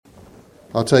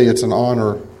I'll tell you, it's an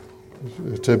honor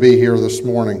to be here this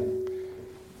morning.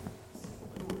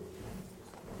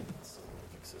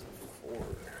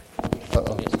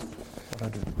 Uh-oh.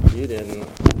 You didn't.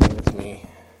 It's me.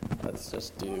 Let's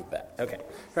just do that. Okay.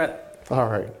 Try that. All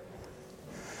right.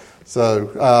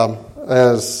 So,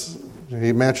 as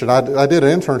he mentioned, I did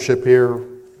an internship here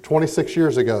 26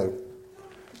 years ago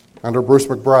under Bruce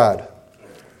McBride.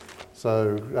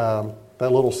 So,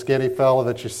 that little skinny fella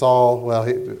that you saw, well,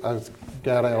 I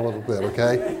got out a little bit,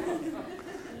 okay?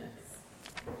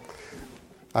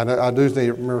 I do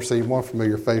remember seeing one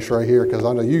familiar face right here because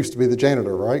I know you used to be the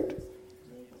janitor, right?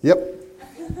 Yep.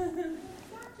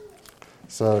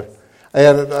 So,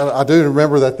 and I do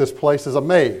remember that this place is a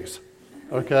maze,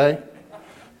 okay?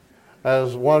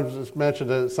 As one just mentioned,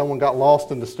 that someone got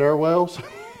lost in the stairwells.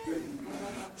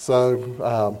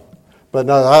 So, but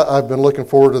no, I've been looking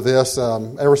forward to this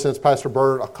ever since Pastor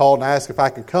Bird called and asked if I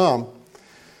could come.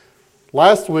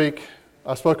 Last week,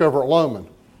 I spoke over at Loman,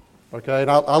 okay?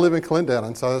 And I live in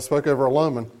Clendenin, so I spoke over at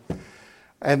Loman.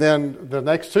 And then the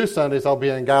next 2 Sundays, I'll be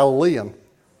in Galilean.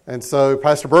 And so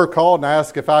Pastor Bird called and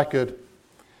asked if I could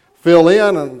fill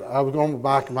in, and I was going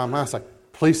back in my mind, I was like,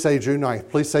 please say June 9th,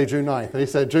 please say June 9th. And he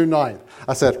said, June 9th.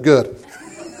 I said, good.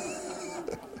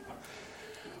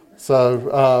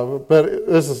 So, but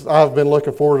I've been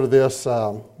looking forward to this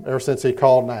ever since he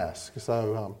called and asked.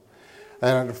 So,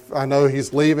 and I know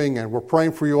he's leaving, and we're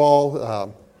praying for you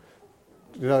all.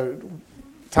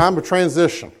 Time of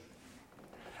transition.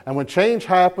 And when change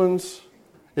happens,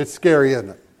 it's scary, isn't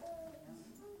it?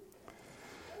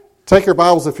 Take your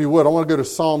Bibles, if you would. I want to go to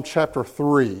Psalm chapter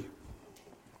 3.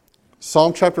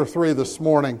 Psalm chapter 3 this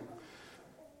morning.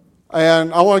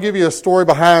 And I want to give you a story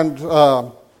behind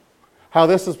how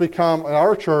this has become in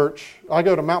our church. I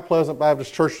go to Mount Pleasant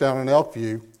Baptist Church down in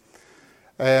Elkview.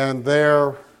 And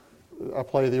there I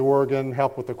play the organ,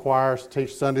 help with the choirs,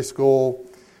 teach Sunday school,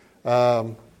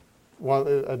 a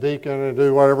deacon, and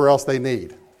do whatever else they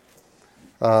need.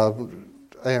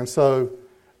 And so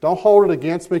don't hold it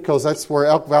against me because that's where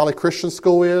Elk Valley Christian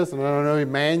School is. And I know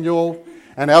Emmanuel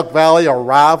and Elk Valley are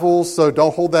rivals, so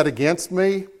don't hold that against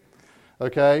me.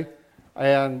 Okay?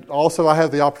 And also I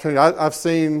have the opportunity. I've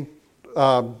seen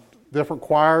different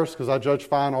choirs because I judge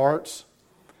fine arts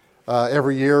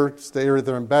every year. It's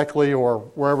either in Beckley or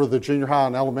wherever the junior high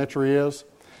and elementary is.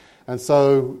 And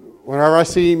so whenever I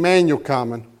see Emmanuel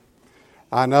coming,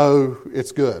 I know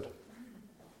it's good.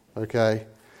 Okay?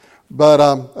 But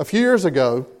a few years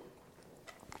ago,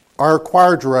 our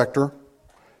choir director,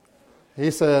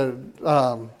 he said,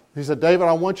 David,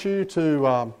 I want you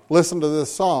to listen to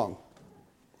this song.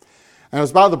 And it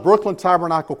was by the Brooklyn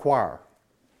Tabernacle Choir.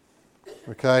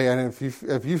 Okay, and if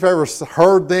you've ever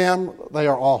heard them, they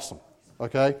are awesome.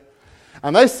 Okay?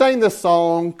 And they sang this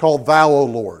song called Thou, O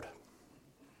Lord.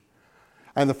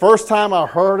 And the first time I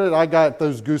heard it, I got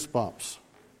those goosebumps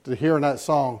to hearing that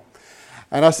song.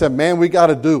 And I said, man, we got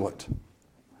to do it.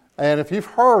 And if you've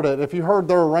heard it, if you heard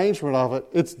their arrangement of it,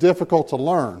 it's difficult to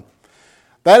learn.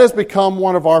 That has become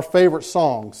one of our favorite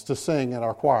songs to sing in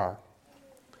our choir.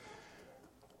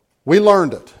 We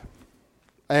learned it.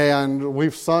 And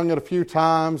we've sung it a few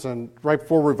times. And right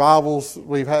before revivals,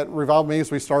 we've had revival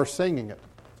meetings, we started singing it.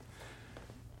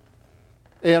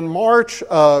 In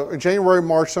January,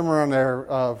 March, somewhere around there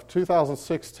of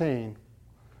 2016,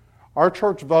 our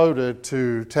church voted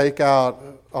to take out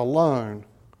a loan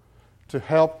to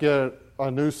help get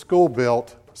a new school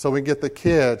built so we can get the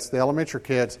kids, the elementary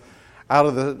kids, out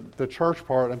of the church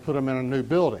part and put them in a new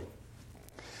building.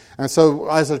 And so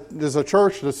as a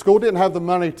church, the school didn't have the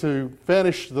money to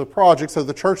finish the project, so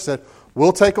the church said,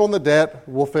 we'll take on the debt,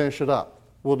 we'll finish it up.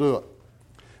 We'll do it.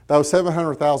 That was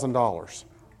 $700,000.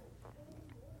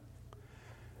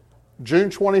 June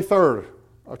 23rd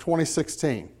of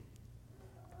 2016.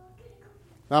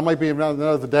 Now, it might be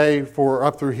another day for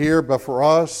up through here, but for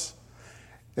us,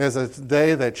 it's a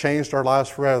day that changed our lives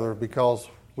forever because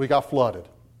we got flooded.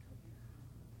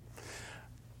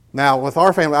 Now, with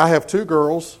our family, I have 2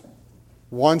 girls.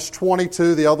 One's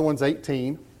 22, the other one's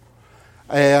 18.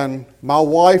 And my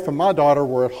wife and my daughter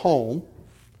were at home.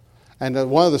 And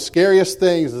one of the scariest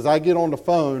things is I get on the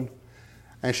phone,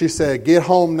 and she said, get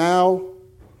home now.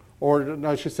 Or,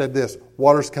 no, she said this,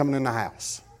 water's coming in the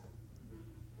house.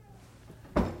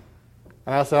 And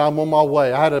I said, I'm on my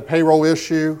way. I had a payroll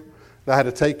issue that I had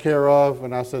to take care of,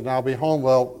 and I said, I'll be home.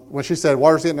 Well, when she said,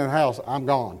 water's getting in the house, I'm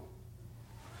gone.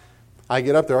 I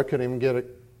get up there, I couldn't even get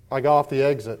it. I got off the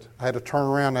exit. I had to turn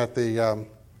around at the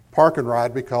parking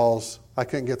ride because I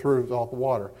couldn't get through with all the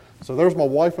water. So there's my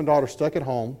wife and daughter stuck at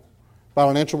home. About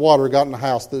an inch of water got in the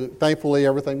house. Thankfully,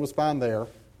 everything was fine there.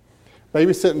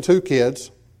 Babysitting 2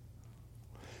 kids.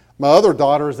 My other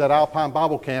daughter is at Alpine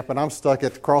Bible Camp, and I'm stuck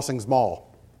at the Crossings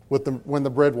Mall when the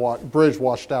bridge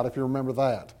washed out, if you remember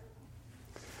that.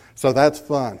 So that's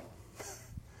fun.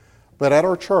 But at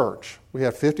our church, we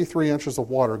had 53 inches of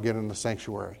water get in the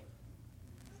sanctuary.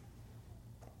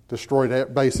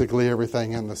 Destroyed basically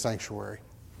everything in the sanctuary.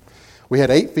 We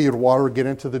had 8 feet of water get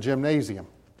into the gymnasium.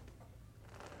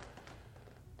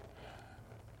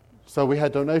 So we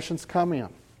had donations come in.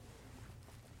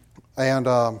 And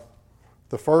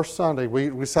the first Sunday, we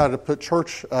decided to put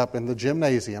church up in the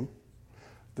gymnasium.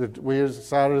 We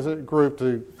decided as a group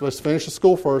to let's finish the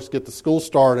school first, get the school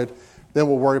started, then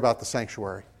we'll worry about the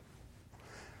sanctuary.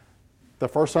 The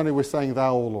first Sunday we sang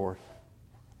Thou, O Lord.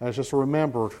 And it's just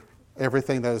remembered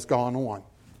everything that has gone on.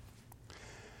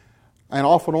 And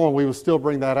off and on we would still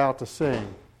bring that out to sing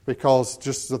because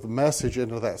just of the message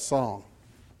into that song.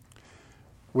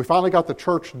 We finally got the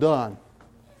church done,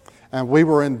 and we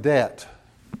were in debt.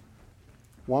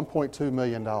 $1.2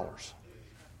 million.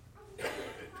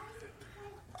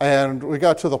 And we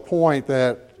got to the point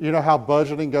that, you know how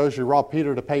budgeting goes? You rob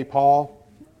Peter to pay Paul?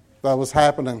 That was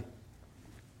happening.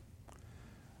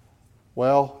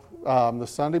 Well, the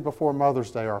Sunday before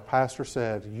Mother's Day, our pastor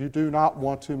said, you do not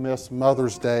want to miss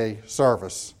Mother's Day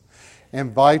service.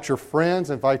 Invite your friends,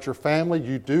 invite your family.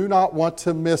 You do not want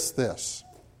to miss this.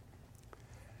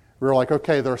 We were like,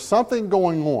 okay, there's something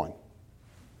going on.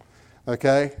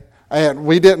 Okay? And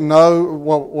we didn't know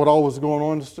what all was going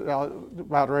on,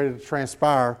 about ready to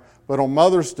transpire. But on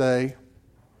Mother's Day,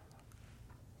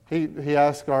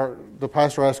 the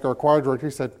pastor asked our choir director,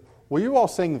 he said, will you all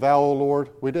sing Thou, O Lord?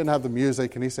 We didn't have the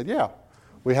music. And he said, yeah.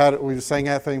 We sang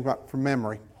that thing from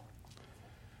memory.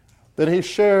 Then he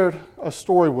shared a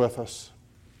story with us.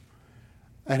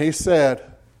 And he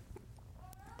said,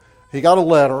 he got a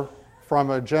letter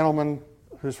from a gentleman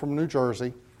who's from New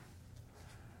Jersey,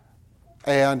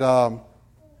 and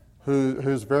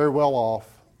who's very well off.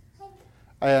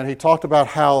 And he talked about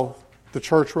how the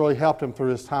church really helped him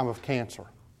through his time of cancer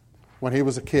when he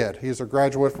was a kid. He's a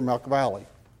graduate from Elk Valley,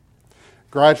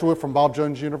 graduate from Bob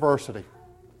Jones University.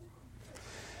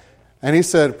 And he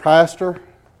said, Pastor,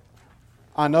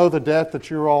 I know the debt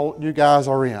that you guys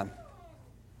are in.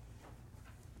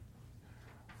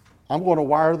 I'm going to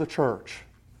wire the church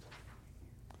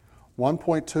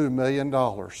 $1.2 million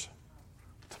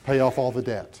to pay off all the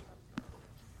debt.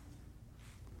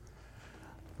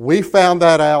 We found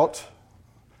that out.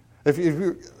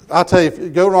 I'll tell you, if you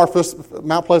go to our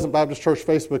Mount Pleasant Baptist Church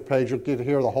Facebook page, you'll get to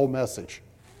hear the whole message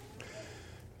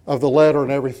of the letter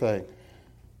and everything.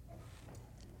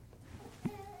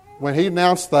 When he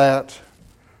announced that,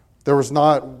 there was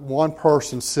not one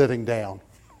person sitting down.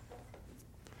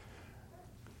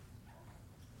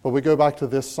 But we go back to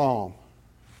this psalm.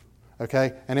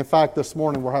 Okay? And in fact, this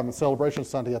morning we're having Celebration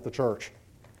Sunday at the church.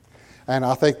 And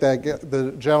I think that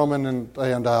the gentleman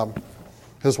and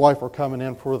his wife are coming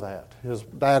in for that. His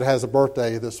dad has a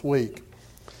birthday this week.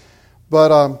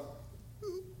 But,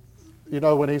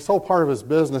 when he sold part of his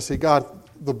business, he got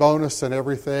the bonus and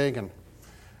everything.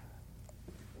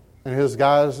 And his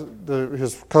guys,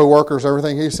 his co-workers,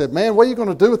 everything, he said, man, what are you going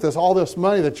to do with all this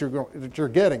money that you're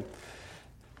getting?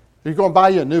 You're going to buy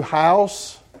you a new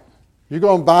house? You're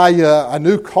going to buy you a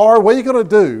new car? What are you going to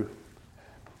do?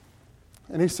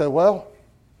 And he said, well,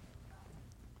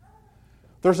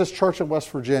 there's this church in West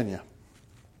Virginia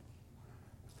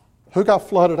who got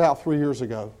flooded out 3 years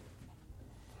ago.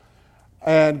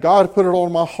 And God put it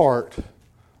on my heart.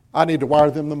 I need to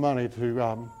wire them the money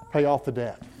to pay off the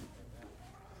debt.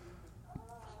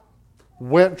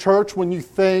 Church, when you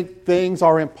think things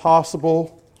are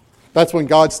impossible, that's when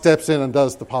God steps in and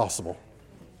does the possible.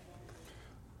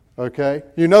 Okay?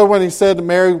 You know when he said to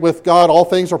Mary, with God all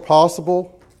things are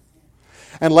possible?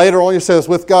 And later on he says,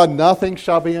 with God nothing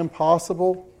shall be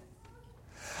impossible.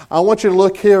 I want you to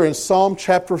look here in Psalm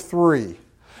chapter 3.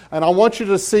 And I want you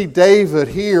to see David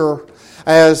here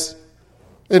as,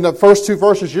 in the first 2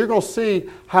 verses, you're going to see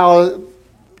how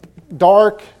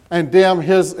dark and dim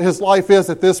his life is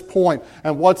at this point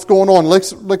and what's going on.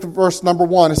 Look at verse number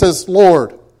 1. It says,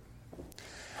 Lord,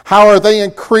 how are they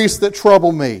increased that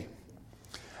trouble me?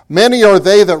 Many are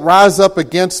they that rise up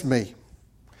against me.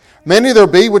 Many there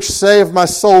be which say of my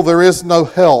soul, there is no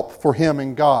help for him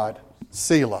in God.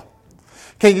 Selah.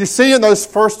 Can you see in those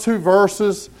first 2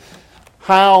 verses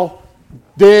how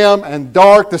dim and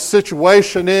dark the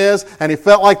situation is, and he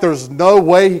felt like there's no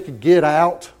way he could get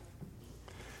out?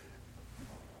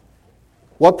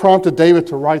 What prompted David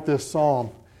to write this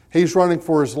psalm? He's running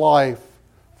for his life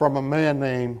from a man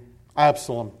named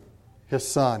Absalom, his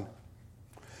son.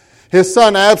 His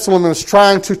son Absalom is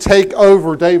trying to take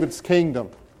over David's kingdom,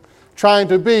 trying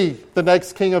to be the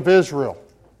next king of Israel.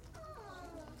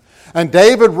 And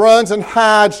David runs and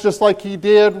hides just like he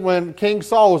did when King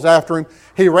Saul was after him.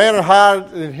 He ran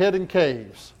and hid in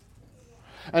caves.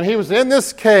 And he was in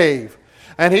this cave,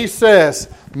 and he says,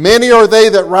 many are they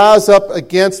that rise up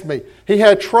against me. He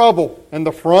had trouble in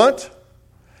the front.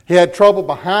 He had trouble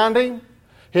behind him.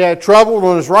 He had trouble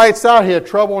on his right side. He had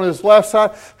trouble on his left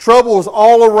side. Trouble was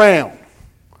all around.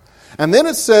 And then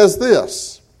it says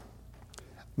this,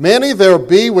 many there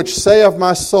be which say of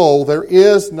my soul, there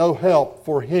is no help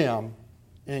for him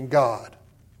in God.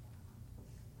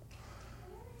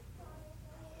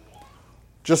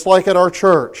 Just like at our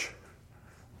church.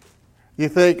 You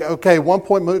think, okay,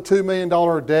 $1.2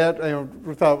 million debt, and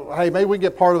we thought, hey, maybe we can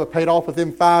get part of it paid off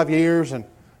within 5 years, and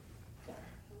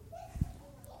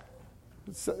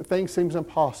things seems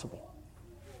impossible.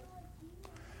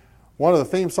 One of the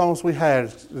theme songs we had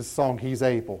is this song, He's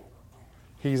Able.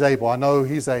 He's able. I know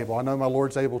He's able. I know my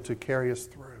Lord's able to carry us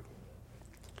through.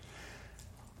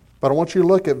 But I want you to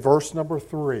look at verse number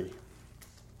 3.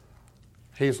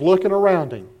 He's looking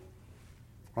around him.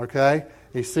 Okay?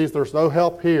 He sees there's no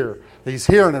help here. He's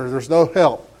hearing there's no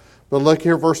help. But look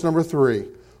here, verse number 3.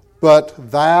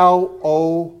 But thou,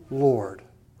 O Lord.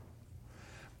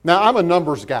 Now, I'm a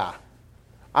numbers guy.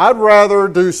 I'd rather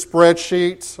do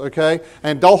spreadsheets, okay?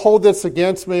 And don't hold this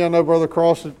against me. I know Brother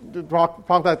Cross talked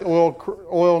about the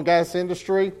oil and gas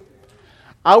industry.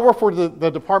 I work for the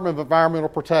Department of Environmental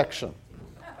Protection,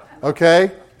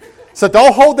 okay? So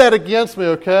don't hold that against me,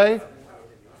 okay?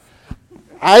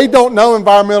 I don't know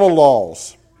environmental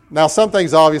laws. Now, some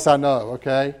things obvious I know,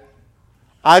 okay?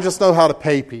 I just know how to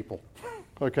pay people,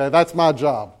 okay? That's my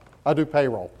job. I do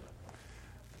payroll.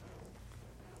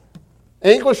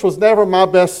 English was never my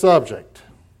best subject.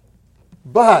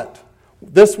 But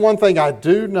this one thing I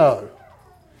do know,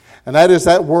 and that is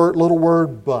that little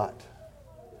word but.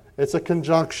 It's a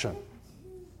conjunction.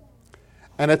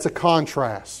 And it's a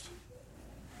contrast.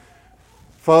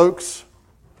 Folks,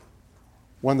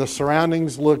 when the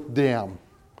surroundings look dim,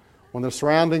 when the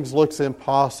surroundings looks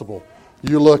impossible,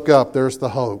 you look up, there's the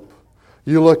hope.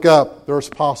 You look up, there's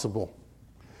possible.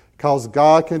 Because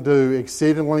God can do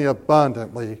exceedingly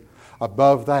abundantly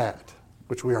above that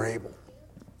which we are able.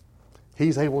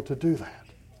 He's able to do that.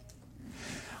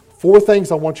 4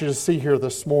 things I want you to see here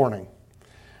this morning.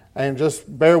 And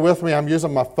just bear with me, I'm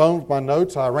using my phone with my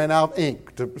notes. I ran out of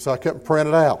ink, so I couldn't print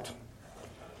it out.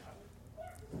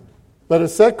 But in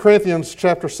 2 Corinthians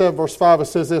chapter 7, verse 5, it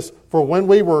says this, for when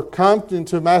we were come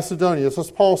into Macedonia, this is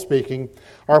Paul speaking,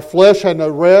 our flesh had no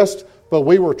rest, but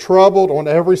we were troubled on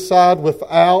every side.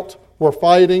 Without were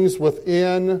fightings,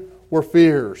 within were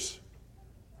fears.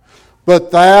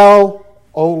 But thou,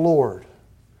 O Lord.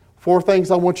 4 things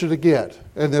I want you to get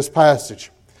in this passage.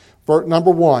 For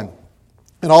number 1,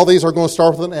 and all these are going to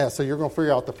start with an S, so you're going to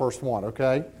figure out the first one,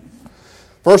 okay?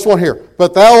 First one here.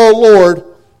 But thou, O Lord,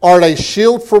 art a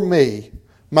shield for me,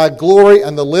 my glory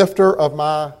and the lifter of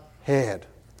my head.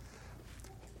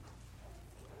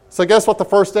 So guess what the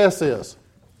first S is?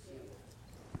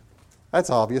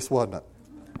 That's obvious, wasn't it?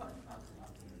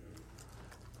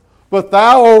 But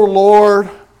thou, O Lord,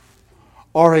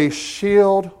 are a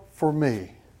shield for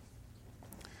me.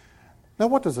 Now,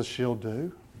 what does a shield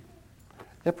do?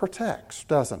 It protects,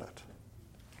 doesn't it?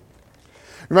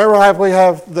 Remember how we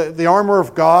have the armor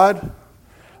of God?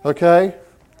 Okay?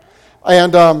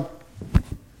 And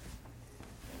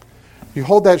you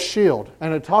hold that shield.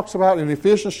 And it talks about in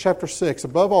Ephesians chapter 6,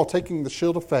 above all, taking the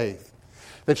shield of faith,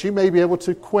 that you may be able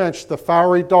to quench the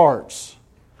fiery darts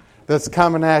that's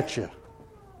coming at you.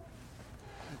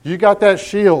 You got that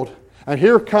shield, and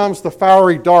here comes the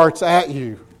fiery darts at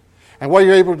you. And what are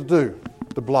you able to do?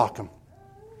 To block them.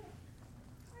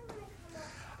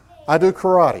 I do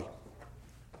karate.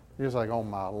 You're just like, oh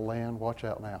my land, watch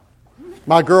out now.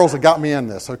 My girls have got me in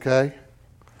this, okay?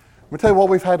 Let me tell you what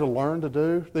we've had to learn to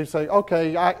do. They say,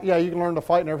 okay, yeah, you can learn to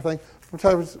fight and everything. Let me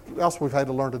tell you what else we've had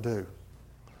to learn to do.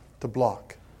 To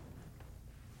block.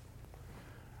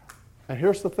 And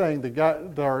here's the thing,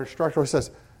 our instructor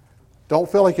says,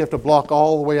 don't feel like you have to block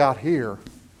all the way out here.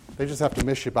 They just have to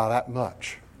miss you by that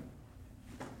much.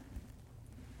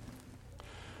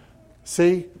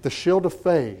 See, the shield of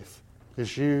faith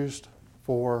is used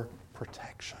for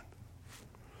protection.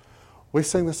 We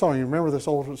sing this song. You remember this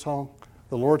old song?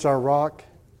 The Lord's our rock,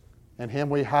 in Him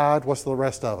we hide. What's the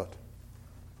rest of it?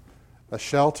 A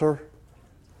shelter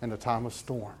in a time of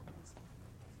storm.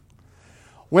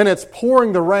 When it's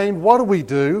pouring the rain, what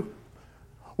do?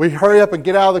 We hurry up and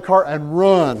get out of the car and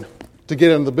run to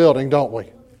get into the building, don't we?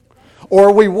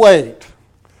 Or we wait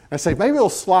and say, maybe it'll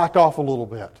slack off a little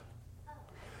bit.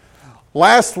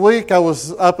 Last week I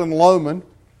was up in Lowman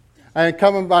and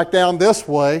coming back down this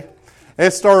way,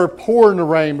 It started pouring the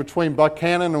rain between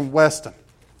Buchanan and Weston.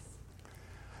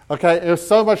 Okay, it was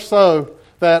so much so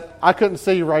that I couldn't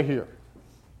see right here.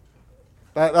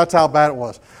 That's how bad it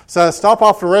was. So I stopped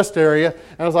off the rest area,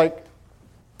 and I was like,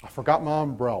 I forgot my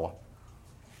umbrella.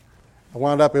 I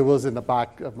wound up, it was in the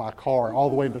back of my car, all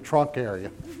the way in the trunk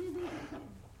area.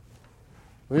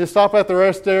 When you stop at the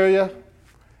rest area,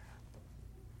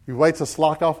 you wait to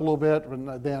slack off a little bit,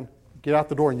 and then get out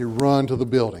the door and you run to the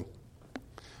building.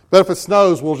 But if it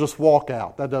snows, we'll just walk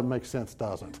out. That doesn't make sense,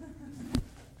 does it?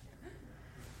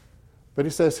 But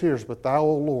he says here, but thou,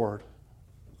 O Lord,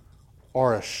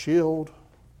 are a shield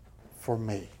for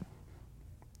me.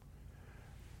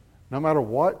 No matter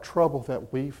what trouble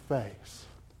that we face,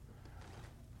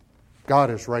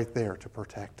 God is right there to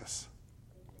protect us.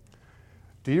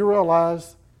 Do you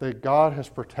realize that God has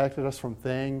protected us from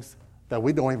things that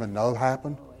we don't even know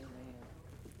happen?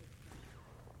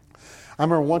 I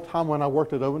remember one time when I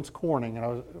worked at Owens Corning,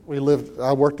 and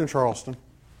I worked in Charleston,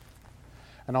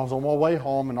 and I was on my way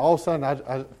home, and all of a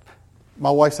sudden, my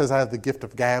wife says I have the gift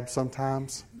of gab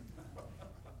sometimes.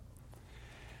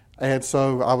 And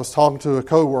so I was talking to a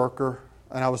coworker,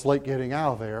 and I was late getting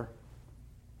out of there.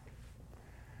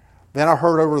 Then I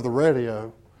heard over the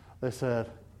radio, they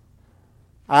said,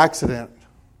 accident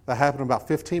that happened about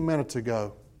 15 minutes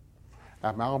ago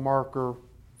at mile marker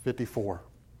 54.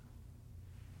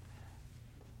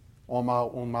 On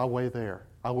my way there,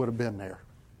 I would have been there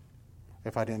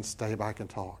if I didn't stay back and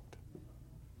talked.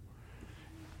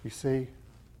 You see,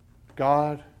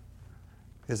 God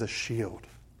is a shield.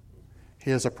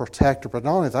 He is a protector. But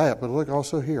not only that, but look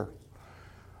also here.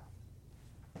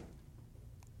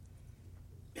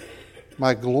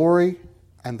 My glory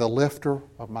and the lifter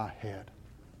of my head.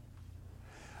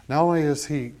 Not only is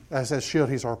he, as a shield,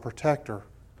 he's our protector,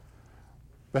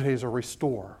 but he's a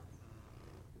restorer.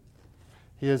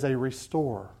 He is a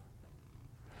restorer.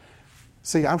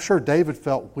 See, I'm sure David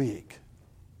felt weak.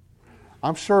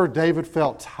 I'm sure David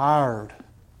felt tired.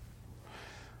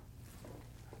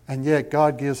 And yet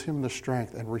God gives him the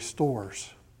strength and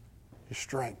restores his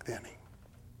strength in him.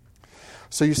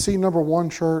 So you see, number one,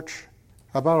 church,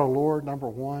 how about our Lord? Number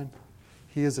one,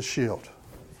 He is a shield.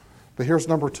 But here's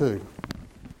number two.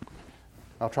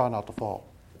 I'll try not to fall.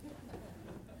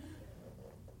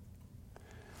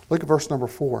 Look at verse number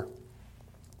 4.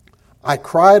 I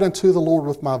cried unto the Lord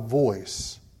with my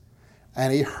voice,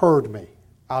 and He heard me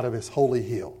out of His holy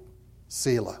hill.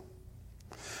 Selah.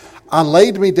 I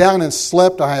laid me down and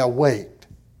slept, I awaked,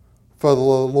 for the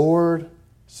Lord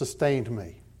sustained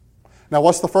me. Now,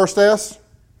 what's the first S?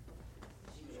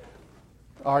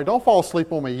 All right, don't fall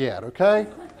asleep on me yet, okay?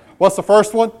 What's the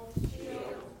first one?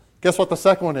 Guess what the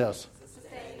second one is?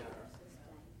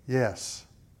 Yes.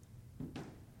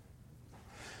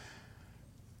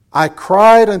 I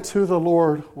cried unto the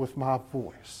Lord with my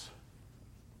voice.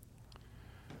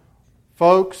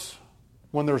 Folks,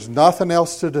 when there's nothing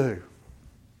else to do,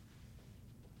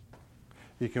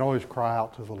 you can always cry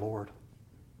out to the Lord.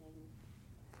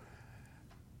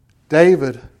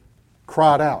 David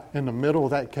cried out in the middle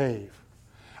of that cave.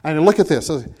 And look at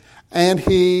this. And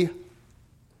He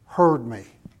heard me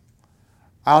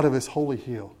out of His holy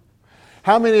hill.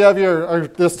 How many of you are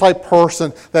this type of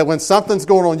person that when something's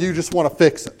going on, you just want to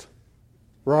fix it?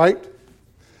 Right?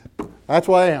 That's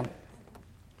what I am.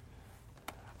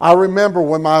 I remember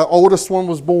when my oldest one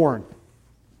was born.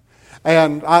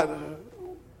 And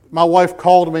my wife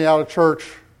called me out of church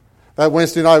that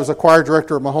Wednesday night. I was a choir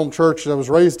director at my home church that I was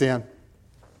raised in.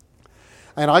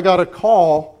 And I got a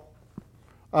call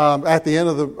at the end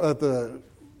of the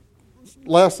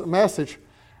last message.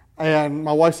 And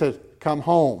my wife said, come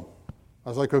home. I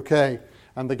was like, okay.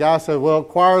 And the guy said, well,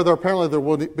 apparently there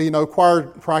will be no choir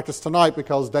practice tonight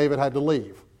because David had to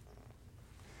leave.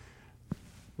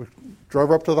 We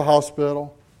drove up to the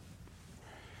hospital.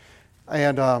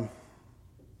 And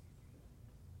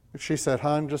she said,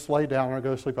 hon, just lay down and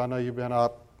go to sleep. I know you've been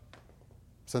up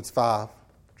since 5.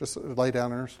 Just lay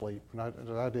down and sleep. And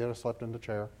I did. I slept in the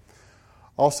chair.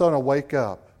 All of a sudden I wake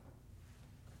up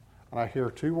and I hear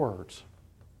 2 words,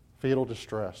 fetal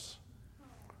distress.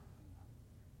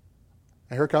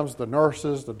 And here comes the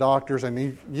nurses, the doctors, and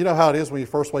you know how it is when you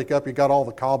first wake up, you got all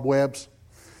the cobwebs.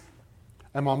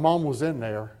 And my mom was in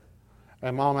there,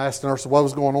 and Mom asked the nurses what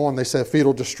was going on. They said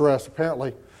fetal distress.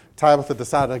 Apparently, Tabitha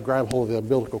decided to grab hold of the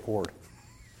umbilical cord.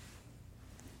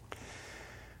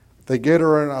 They get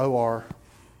her in an OR,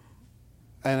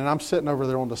 and I'm sitting over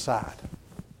there on the side.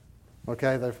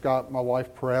 Okay, they've got my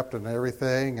wife prepped and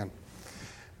everything, and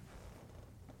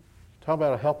talk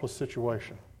about a helpless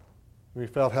situation. We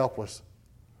felt helpless.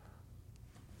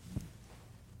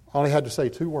 I only had to say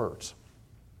 2 words.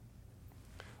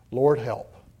 Lord,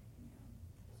 help.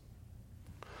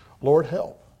 Lord,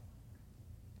 help.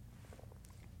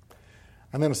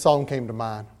 And then a song came to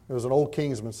mind. It was an old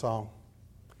Kingsman song.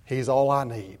 He's all I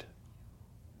need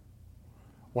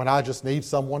when I just need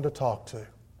someone to talk to.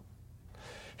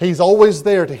 He's always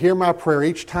there to hear my prayer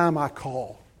each time I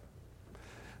call.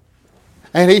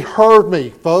 And He heard me,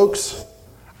 folks,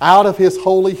 out of His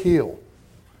holy hill.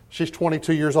 She's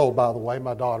 22 years old, by the way,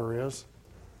 my daughter is.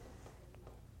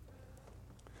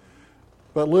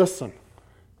 But listen,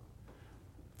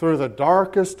 through the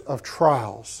darkest of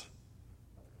trials,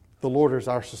 the Lord is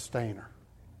our sustainer.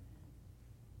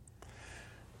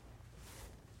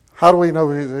 How do we know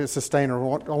He's a sustainer? I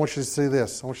want you to see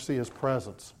this. I want you to see His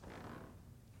presence.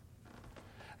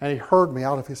 And He heard me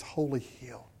out of His holy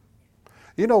hill.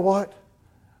 You know what?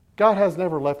 God has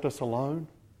never left us alone.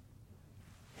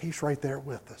 He's right there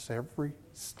with us every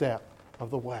step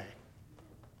of the way.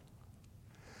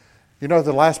 You know,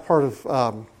 the last part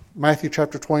of Matthew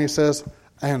chapter 20 says,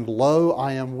 "And lo,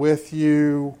 I am with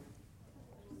you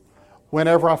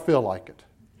whenever I feel like it."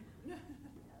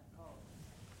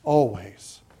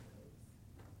 Always.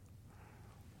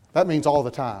 That means all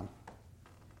the time,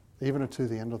 even unto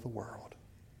the end of the world.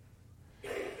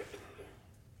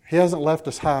 He hasn't left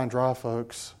us high and dry,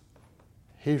 folks.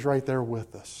 He's right there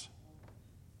with us.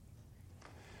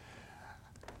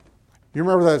 You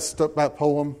remember that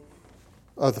poem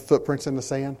of the footprints in the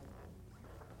sand?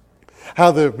 How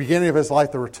at the beginning of his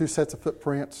life there were two sets of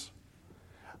footprints.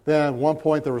 Then at one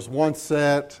point there was one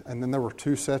set, and then there were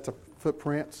two sets of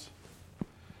footprints.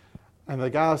 And the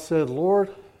guy said,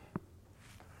 "Lord,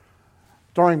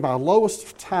 during my lowest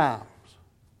of times,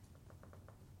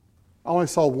 I only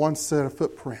saw one set of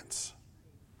footprints.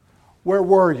 Where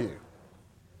were you?"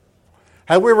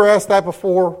 Have we ever asked that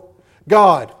before?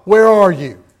 God, where are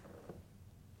you?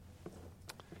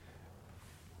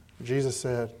 Jesus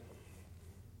said,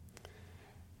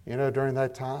 "You know, during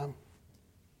that time,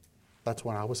 that's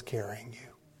when I was carrying you."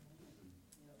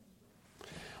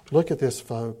 Look at this,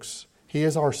 folks. He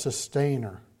is our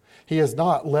sustainer. He has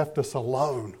not left us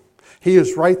alone. He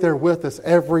is right there with us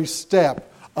every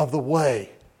step of the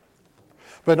way.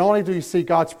 But not only do you see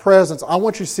God's presence, I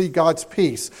want you to see God's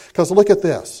peace. Because look at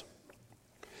this.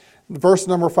 Verse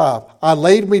number 5. "I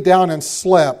laid me down and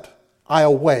slept. I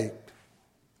awaked,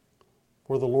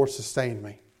 where the Lord sustained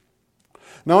me."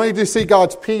 Not only do you see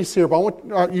God's peace here, but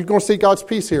you're going to see God's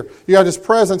peace here. You have His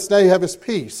presence, now you have His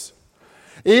peace.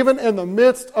 Even in the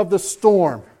midst of the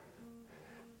storm,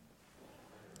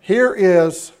 here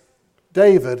is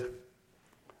David.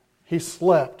 He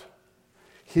slept.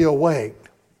 He awaked.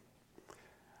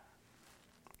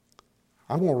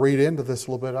 I'm going to read into this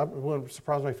a little bit. It wouldn't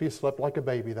surprise me if he slept like a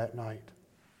baby that night.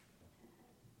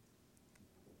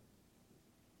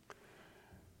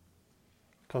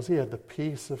 Because he had the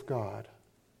peace of God,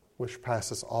 which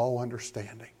passes all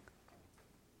understanding.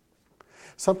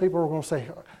 Some people are going to say,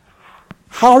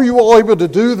 "How are you all able to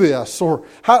do this?" Or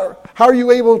how are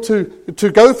you able to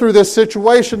go through this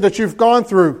situation that you've gone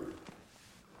through?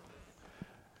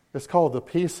 It's called the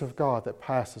peace of God that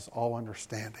passes all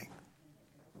understanding.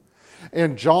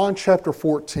 In John chapter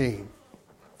 14,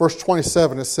 verse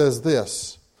 27, it says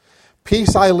this,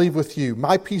 "Peace I leave with you,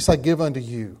 my peace I give unto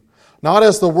you. Not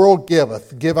as the world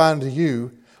giveth, give I unto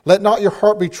you. Let not your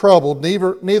heart be troubled,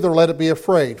 neither let it be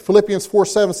afraid." Philippians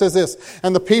 4:7 says this,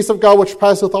 "And the peace of God which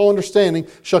passeth all understanding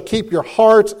shall keep your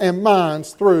hearts and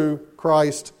minds through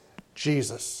Christ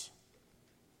Jesus."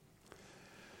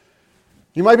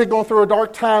 You may be going through a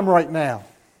dark time right now.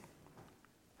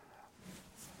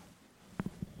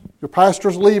 Your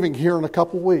pastor's leaving here in a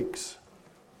couple weeks.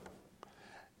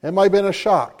 It may have been a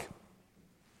shock.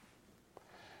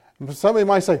 And somebody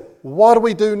might say, "What do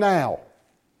we do now?"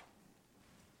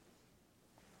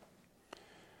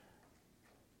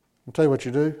 I'll tell you what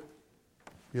you do.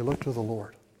 You look to the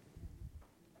Lord.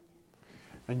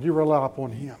 And you rely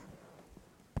upon Him.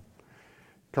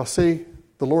 Because see,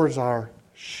 the Lord is our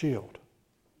shield.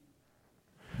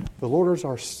 The Lord is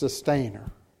our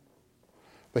sustainer.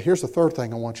 But here's the third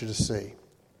thing I want you to see.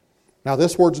 Now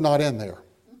this word's not in there.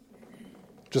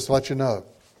 Just to let you know.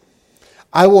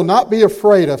 "I will not be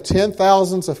afraid of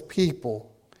 10,000s of people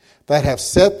that have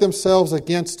set themselves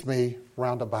against me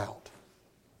round about."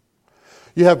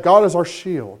 You have God as our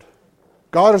shield.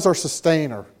 God is our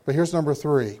sustainer. But here's number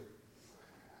 3.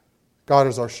 God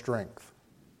is our strength.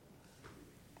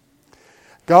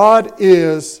 God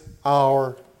is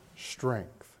our strength.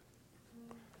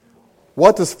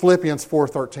 What does Philippians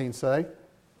 4:13 say?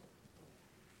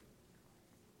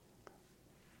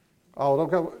 Oh, don't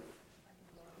go.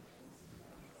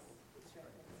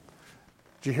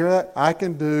 Did you hear that? I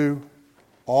can do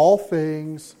all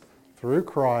things through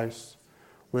Christ,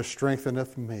 which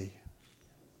strengtheneth me.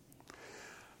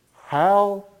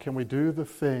 How can we do the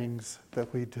things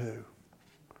that we do?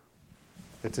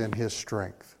 It's in His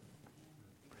strength.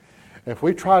 If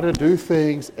we try to do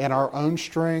things in our own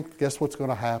strength, guess what's going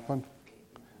to happen?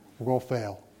 We're going to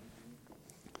fail.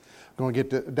 We're going to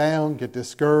get down, get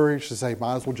discouraged, and say,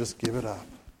 might as well just give it up.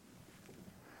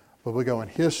 But we go in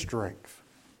His strength.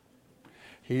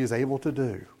 He is able to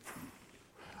do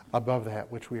above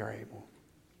that which we are able.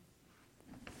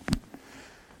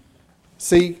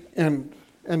 See, in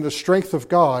the strength of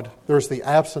God, there's the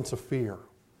absence of fear.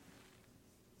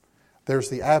 There's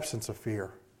the absence of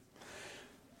fear.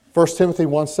 2 Timothy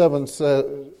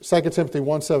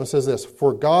 1:7 says this,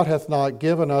 For God hath not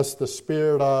given us the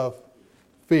spirit of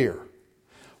fear,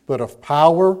 but of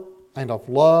power and of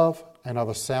love and of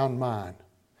a sound mind.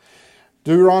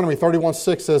 Deuteronomy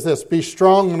 31:6 says this, Be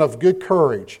strong and of good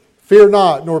courage. Fear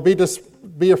not, nor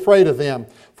be afraid of them.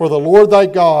 For the Lord thy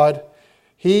God,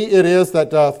 He it is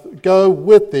that doth go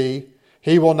with thee.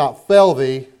 He will not fail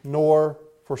thee, nor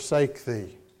forsake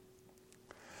thee.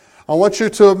 I want you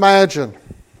to imagine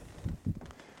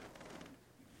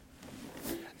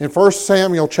in 1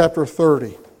 Samuel chapter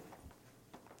 30,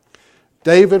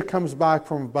 David comes back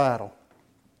from a battle.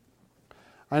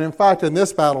 And in fact, in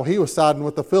this battle, he was siding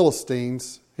with the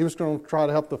Philistines. He was going to try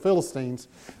to help the Philistines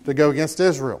to go against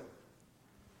Israel.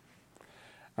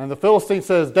 And the Philistine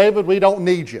says, David, we don't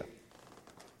need you.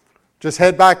 Just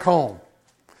head back home.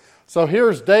 So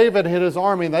here's David and his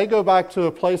army, and they go back to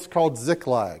a place called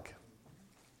Ziklag.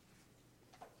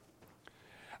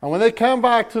 And when they come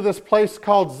back to this place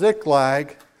called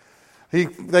Ziklag,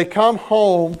 they come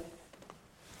home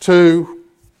to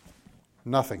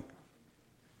nothing.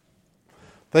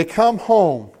 They come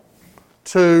home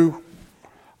to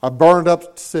a burned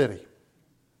up city.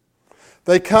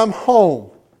 They come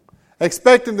home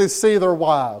expecting to see their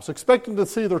wives, expecting to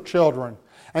see their children.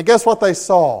 And guess what they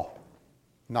saw?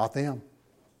 Not them.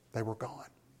 They were gone.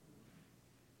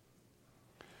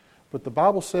 But the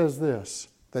Bible says this,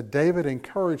 that David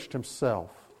encouraged himself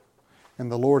in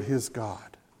the Lord his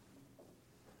God.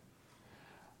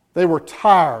 They were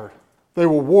tired. They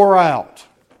were wore out.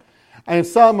 And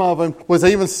some of them was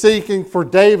even seeking for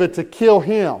David to kill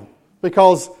him.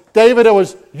 Because, David, it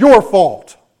was your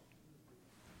fault.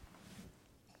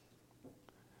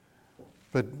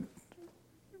 But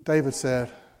David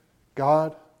said,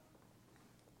 God,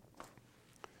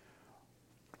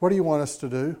 what do you want us to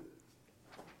do?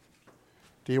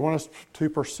 Do you want us to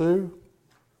pursue?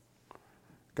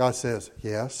 God says,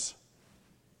 yes.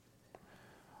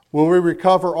 Will we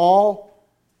recover all?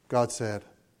 God said,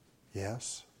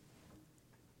 yes.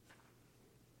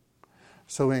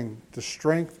 So in the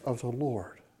strength of the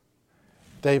Lord,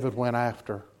 David went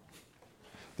after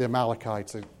the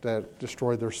Amalekites that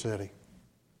destroyed their city.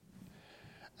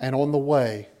 And on the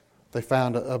way, they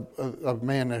found a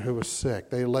man who was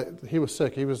sick. He was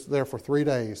sick. He was there for 3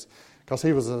 days because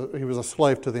he was a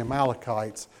slave to the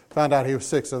Amalekites. Found out he was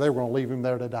sick, so they were going to leave him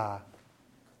there to die.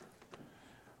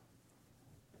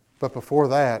 But before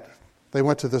that, they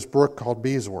went to this brook called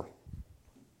Besor.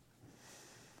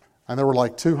 And there were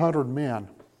like 200 men,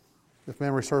 if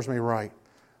memory serves me right.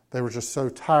 They were just so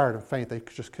tired and faint, they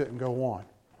just couldn't go on.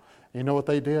 And you know what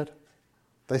they did?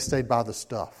 They stayed by the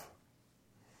stuff.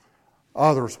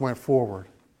 Others went forward.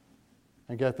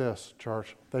 And get this,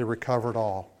 church, they recovered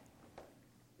all.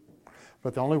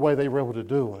 But the only way they were able to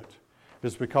do it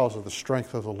is because of the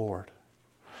strength of the Lord.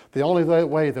 The only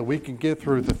way that we can get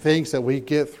through the things that we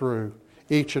get through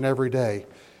each and every day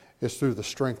is through the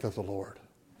strength of the Lord.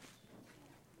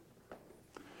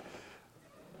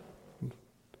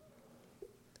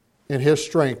 In His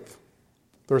strength,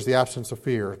 there's the absence of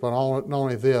fear. But not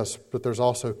only this, but there's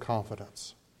also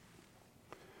confidence.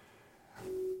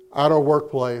 At our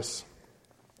workplace,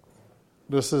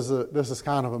 this is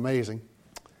kind of amazing.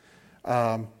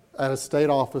 At a state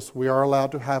office, we are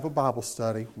allowed to have a Bible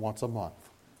study once a month.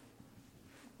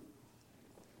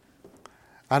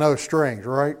 I know it's strange,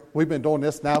 right? We've been doing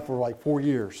this now for like 4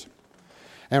 years.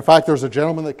 And in fact, there's a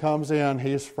gentleman that comes in.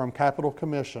 He's from Capitol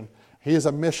Commission. He is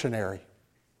a missionary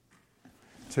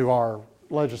to our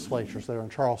legislatures there in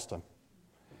Charleston.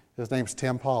 His name's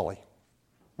Tim Polly.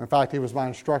 In fact, he was my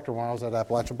instructor when I was at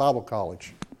Appalachian Bible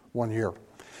College 1 year.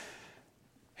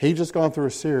 He just gone through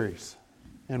a series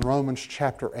in Romans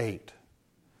chapter 8.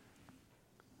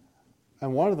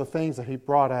 And one of the things that he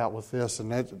brought out was this,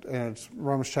 and it's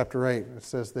Romans chapter 8. It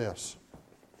says this,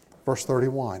 verse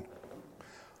 31.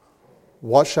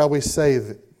 What shall we say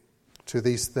to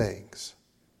these things?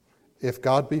 If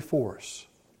God be for us,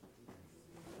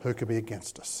 who could be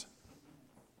against us?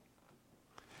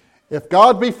 If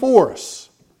God be for us,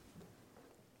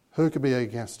 who could be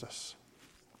against us?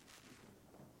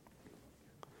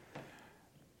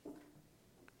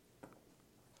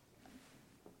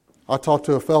 I talked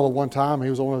to a fellow one time. He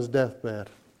was on his deathbed.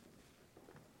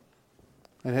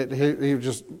 And he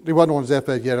wasn't on his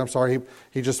deathbed yet. I'm sorry.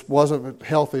 He just wasn't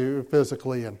healthy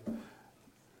physically. And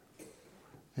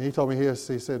he told me, he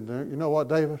said, you know what,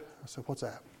 David? I said, what's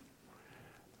that?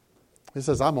 He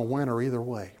says, I'm a winner either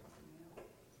way.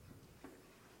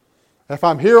 If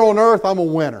I'm here on earth, I'm a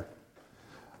winner.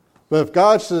 But if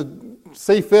God should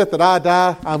see fit that I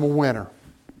die, I'm a winner.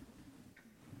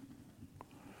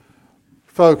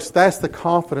 Folks, that's the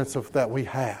confidence that we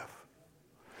have.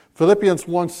 Philippians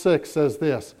 1:6 says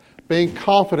this, being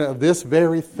confident of this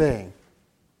very thing,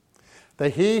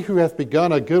 that he who hath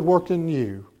begun a good work in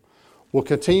you will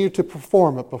continue to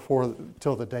perform it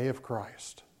till the day of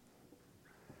Christ.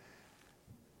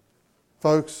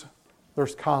 Folks,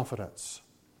 there's confidence.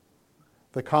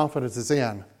 The confidence is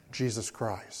in Jesus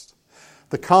Christ.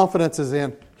 The confidence is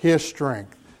in His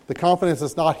strength. The confidence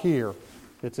is not here,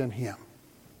 it's in Him.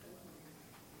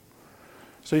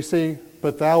 So you see,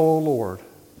 but thou, O Lord,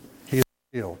 He is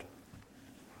a shield.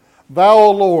 Thou,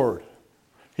 O Lord,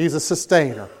 He's a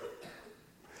sustainer.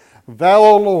 Thou,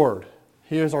 O Lord,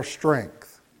 He is our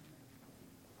strength.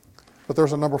 But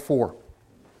there's a number 4.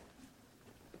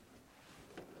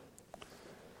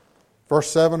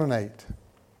 Verse 7 and 8.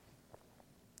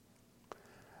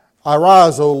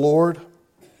 Arise, O Lord,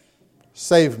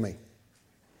 save me,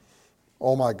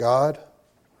 O my God,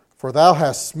 for thou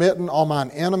hast smitten all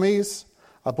mine enemies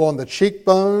upon the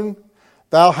cheekbone.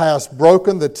 Thou hast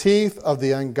broken the teeth of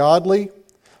the ungodly.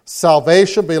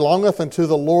 Salvation belongeth unto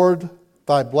the Lord.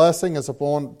 Thy blessing is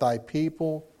upon thy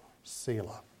people.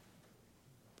 Selah.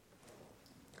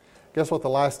 Guess what the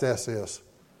last S is?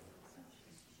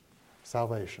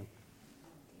 Salvation.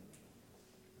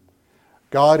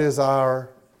 God is our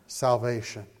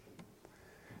salvation.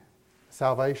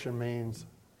 Salvation means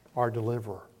our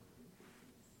deliverer.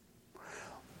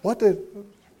 What did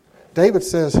David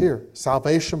says here?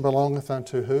 Salvation belongeth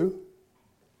unto who?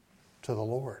 To the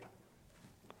Lord.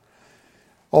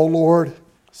 O Lord,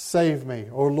 save me.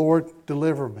 O Lord,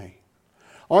 deliver me.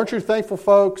 Aren't you thankful,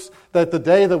 folks, that the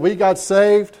day that we got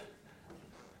saved,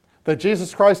 that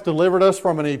Jesus Christ delivered us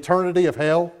from an eternity of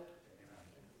hell?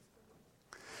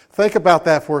 Think about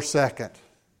that for a second.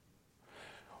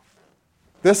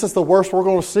 This is the worst we're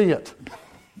going to see it.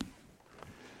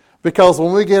 Because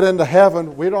when we get into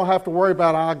heaven, we don't have to worry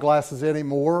about eyeglasses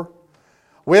anymore.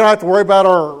 We don't have to worry about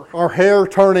our hair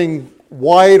turning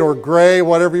white or gray,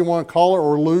 whatever you want to call it,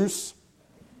 or loose.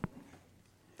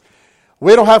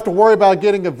 We don't have to worry about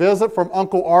getting a visit from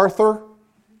Uncle Arthur.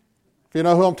 If you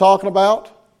know who I'm talking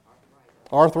about.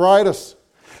 Arthritis.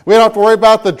 We don't have to worry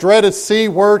about the dreaded C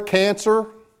word, cancer,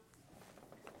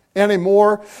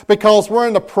 anymore, because we're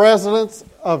in the presence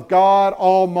of God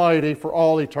Almighty for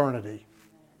all eternity.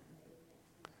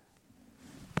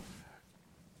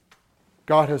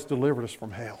 God has delivered us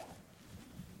from hell.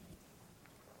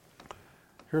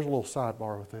 Here's a little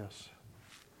sidebar with this.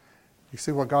 You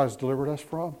see what God has delivered us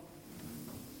from?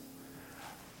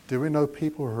 Do we know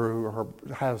people who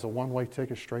has a one-way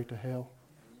ticket straight to hell?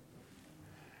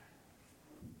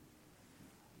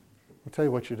 I'll tell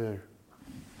you what you do.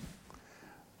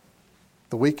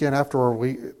 The weekend after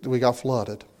we got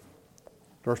flooded,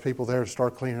 there was people there to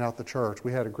start cleaning out the church.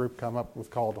 We had a group come up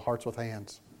called Hearts with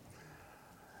Hands.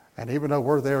 And even though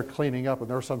we're there cleaning up, and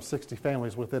there were some 60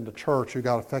 families within the church who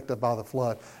got affected by the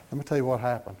flood, let me tell you what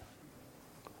happened.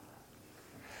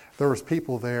 There was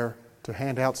people there to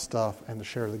hand out stuff and to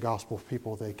share the gospel with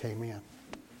people as they came in.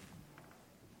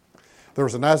 There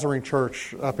was a Nazarene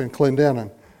church up in Clendenin.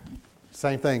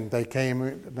 Same thing. They came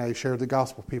and they shared the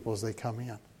gospel with people as they come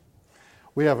in.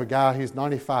 We have a guy, he's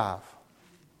 95.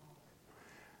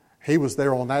 He was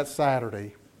there on that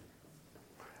Saturday.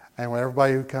 And when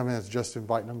everybody who come in is just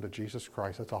inviting them to Jesus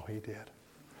Christ. That's all he did.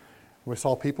 We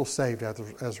saw people saved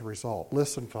as a result.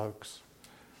 Listen, folks.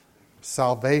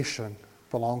 Salvation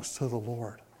belongs to the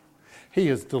Lord. He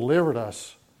has delivered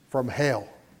us from hell.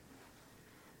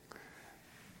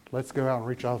 Let's go out and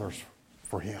reach others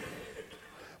for Him.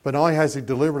 But not only has He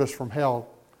delivered us from hell,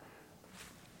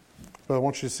 but I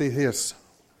want you to see this.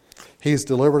 He's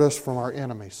delivered us from our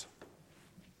enemies.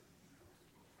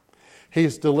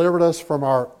 He's delivered us from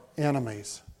our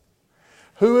enemies.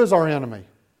 Who is our enemy?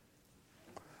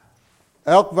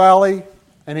 Elk Valley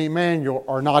and Emmanuel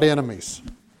are not enemies.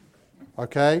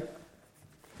 Okay?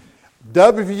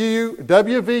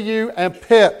 WVU and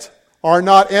Pitt are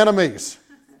not enemies.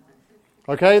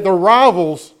 Okay? They're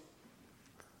rivals.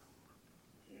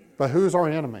 But who's our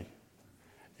enemy?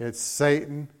 It's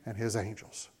Satan and his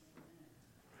angels.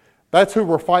 That's who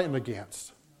we're fighting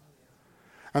against.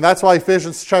 And that's why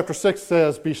Ephesians chapter 6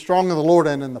 says, be strong in the Lord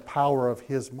and in the power of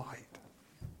his might.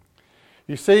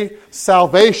 You see,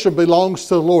 salvation belongs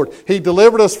to the Lord. He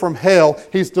delivered us from hell.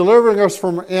 He's delivering us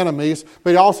from enemies. But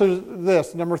he also,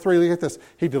 this, number 3, look at this.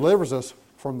 He delivers us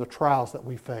from the trials that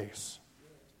we face.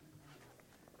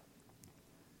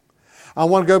 I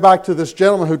want to go back to this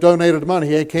gentleman who donated money.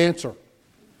 He had cancer.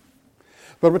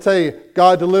 But I'm going to tell you,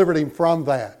 God delivered him from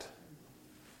that.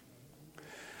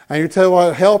 And you tell you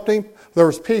what helped him? There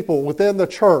was people within the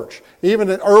church, even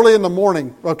early in the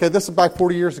morning. Okay, this is back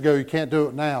 40 years ago. You can't do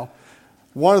it now.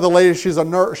 One of the ladies, she was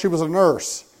a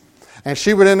nurse. And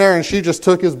she went in there and she just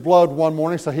took his blood one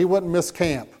morning so he wouldn't miss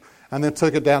camp. And then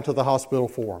took it down to the hospital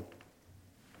for him.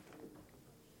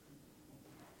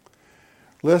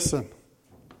 Listen,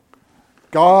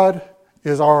 God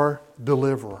is our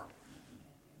deliverer.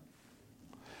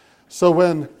 So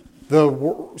when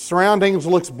the surroundings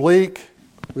looks bleak,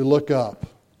 we look up.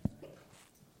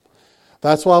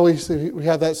 That's why we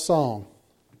have that song.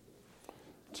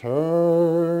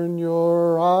 Turn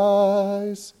your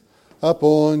eyes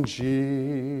upon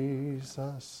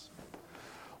Jesus.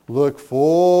 Look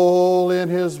full in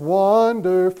his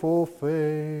wonderful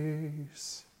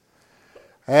face.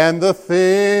 And the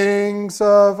things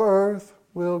of earth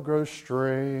will grow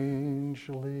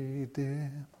strangely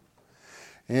dim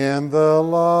in the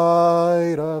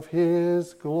light of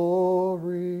his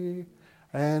glory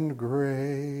and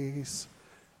grace.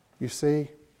 You see,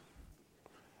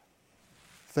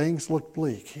 things look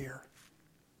bleak here.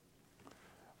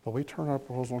 But we turn our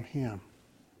eyes on him,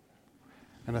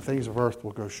 and the things of earth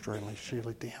will go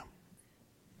strangely dim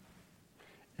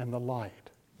in the light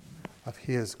of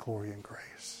his glory and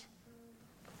grace.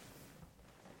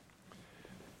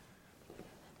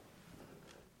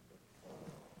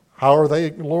 How are they,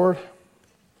 Lord?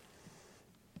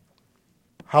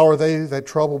 How are they that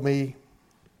trouble me?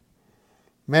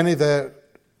 Many that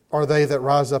are they that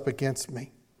rise up against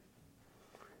me.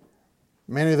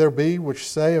 Many there be which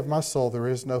say of my soul, there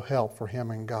is no help for him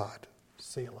in God.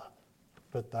 Selah.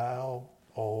 But thou,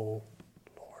 O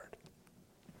Lord.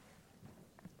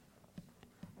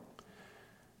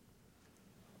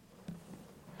 I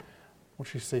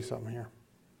want you to see something here.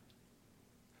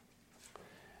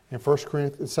 In 2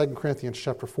 Corinthians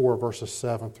chapter 4, verses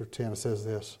 7 through 10, it says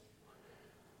this.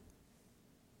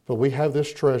 But we have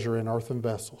this treasure in earthen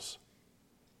vessels,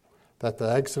 that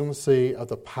the excellency of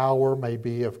the power may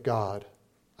be of God,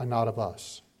 and not of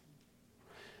us.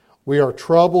 We are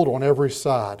troubled on every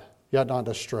side, yet not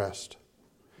distressed.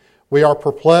 We are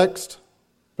perplexed,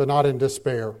 but not in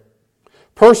despair.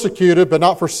 Persecuted, but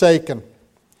not forsaken.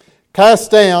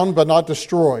 Cast down, but not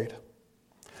destroyed.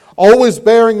 Always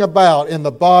bearing about in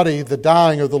the body the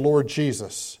dying of the Lord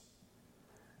Jesus,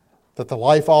 that the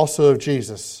life also of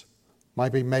Jesus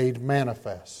might be made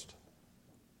manifest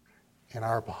in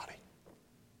our body.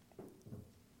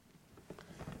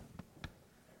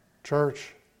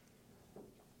 Church,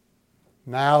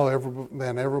 now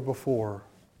than ever before,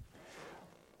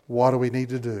 what do we need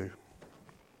to do?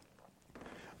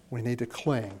 We need to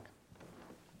cling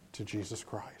to Jesus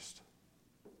Christ.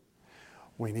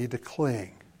 We need to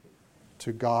cling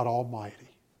to God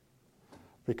Almighty,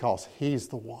 because he's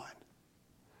the one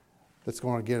that's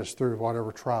going to get us through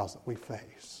whatever trials that we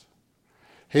face.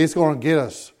 He's going to get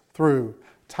us through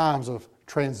times of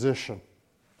transition.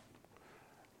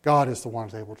 God is the one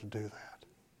that's able to do that.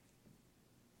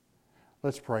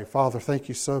 Let's pray. Father, thank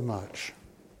you so much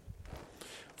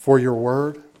for your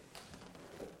word.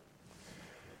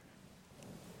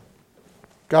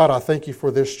 God, I thank you for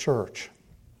this church.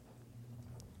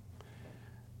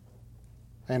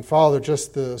 And Father,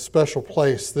 just the special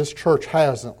place this church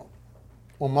has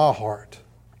on my heart.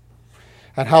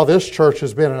 And how this church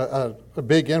has been a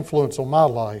big influence on my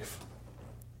life.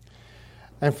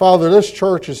 And Father, this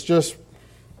church is just,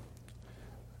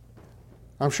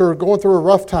 I'm sure, going through a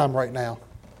rough time right now.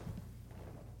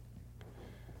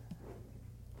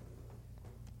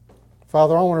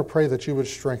 Father, I want to pray that you would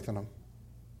strengthen them.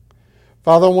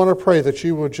 Father, I want to pray that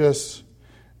you would just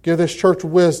give this church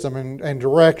wisdom and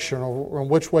direction on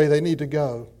which way they need to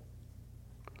go.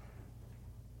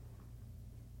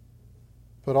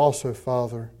 But also,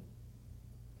 Father,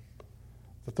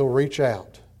 that they'll reach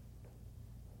others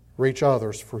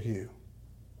for you.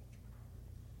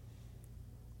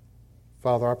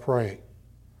 Father, I pray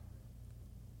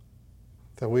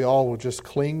that we all will just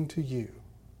cling to you,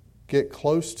 get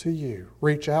close to you,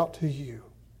 reach out to you.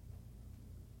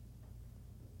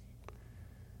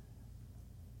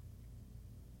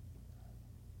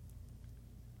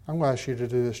 I'm going to ask you to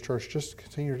do this, church. Just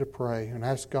continue to pray and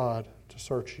ask God to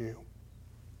search you.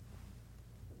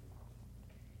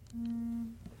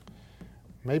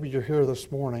 Maybe you're here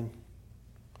this morning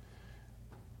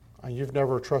and you've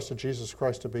never trusted Jesus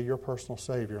Christ to be your personal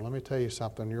Savior. Let me tell you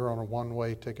something. You're on a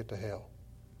one-way ticket to hell.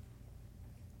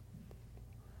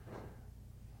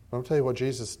 But I'll tell you what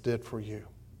Jesus did for you.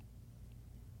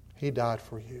 He died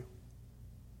for you.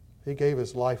 He gave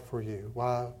His life for you.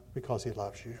 Why? Because He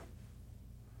loves you.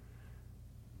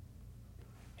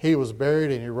 He was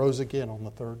buried and He rose again on the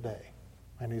third day.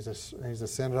 And He's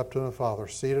ascended up to the Father,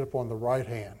 seated upon the right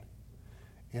hand,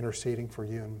 interceding for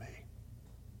you and me.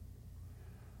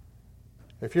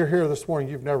 If you're here this morning,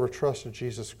 you've never trusted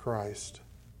Jesus Christ,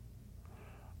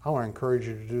 I want to encourage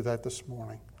you to do that this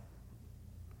morning.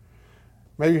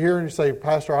 Maybe you're here and you say,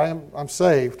 Pastor, I'm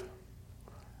saved.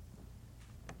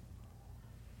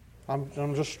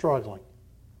 I'm just struggling.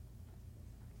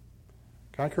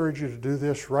 Can I encourage you to do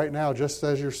this right now, just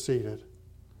as you're seated?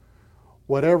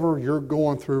 Whatever you're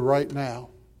going through right now,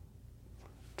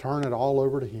 turn it all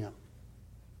over to Him.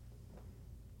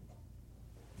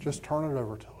 Just turn it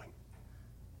over to Him.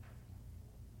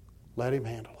 Let Him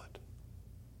handle it.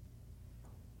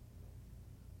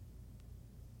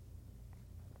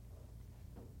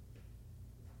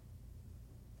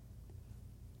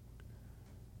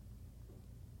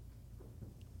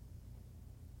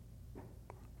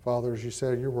 Father, as you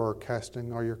said in your word,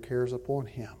 casting all your cares upon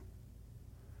Him,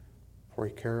 for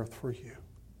He careth for you.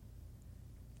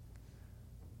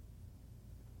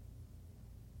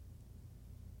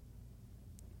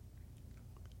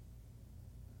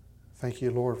 Thank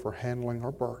you, Lord, for handling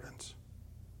our burdens.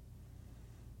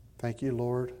 Thank you,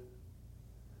 Lord,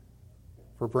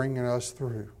 for bringing us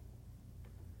through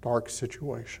dark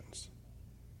situations.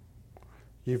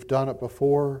 You've done it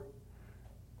before,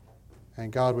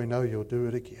 and God, we know You'll do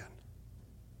it again.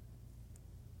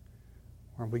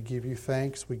 And we give You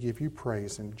thanks, we give You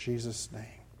praise in Jesus' name.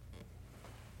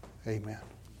 Amen.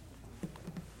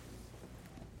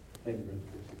 Thank you, Brother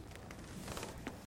Chris.